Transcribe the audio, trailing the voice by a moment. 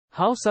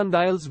How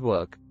sundials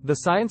work, the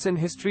science and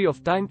history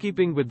of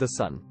timekeeping with the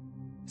sun.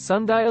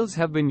 Sundials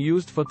have been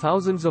used for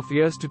thousands of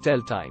years to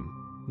tell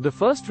time. The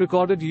first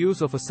recorded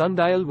use of a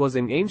sundial was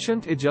in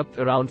ancient Egypt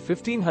around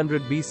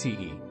 1500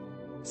 BCE.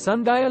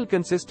 Sundial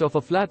consists of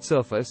a flat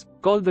surface,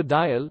 called the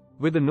dial,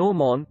 with a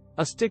gnomon,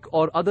 a stick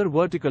or other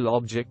vertical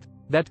object,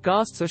 that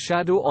casts a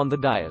shadow on the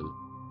dial.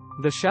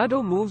 The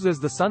shadow moves as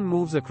the sun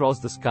moves across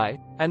the sky,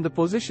 and the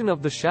position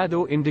of the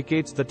shadow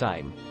indicates the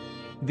time.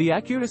 The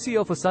accuracy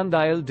of a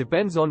sundial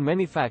depends on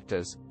many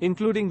factors,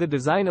 including the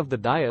design of the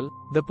dial,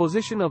 the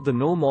position of the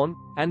gnomon,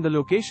 and the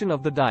location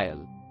of the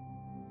dial.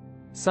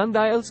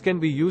 Sundials can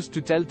be used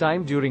to tell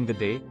time during the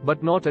day,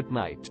 but not at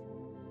night.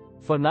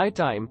 For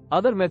nighttime,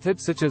 other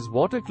methods such as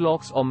water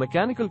clocks or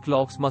mechanical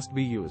clocks must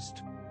be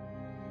used.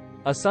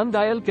 A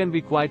sundial can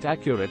be quite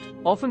accurate,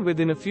 often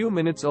within a few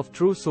minutes of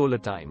true solar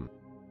time.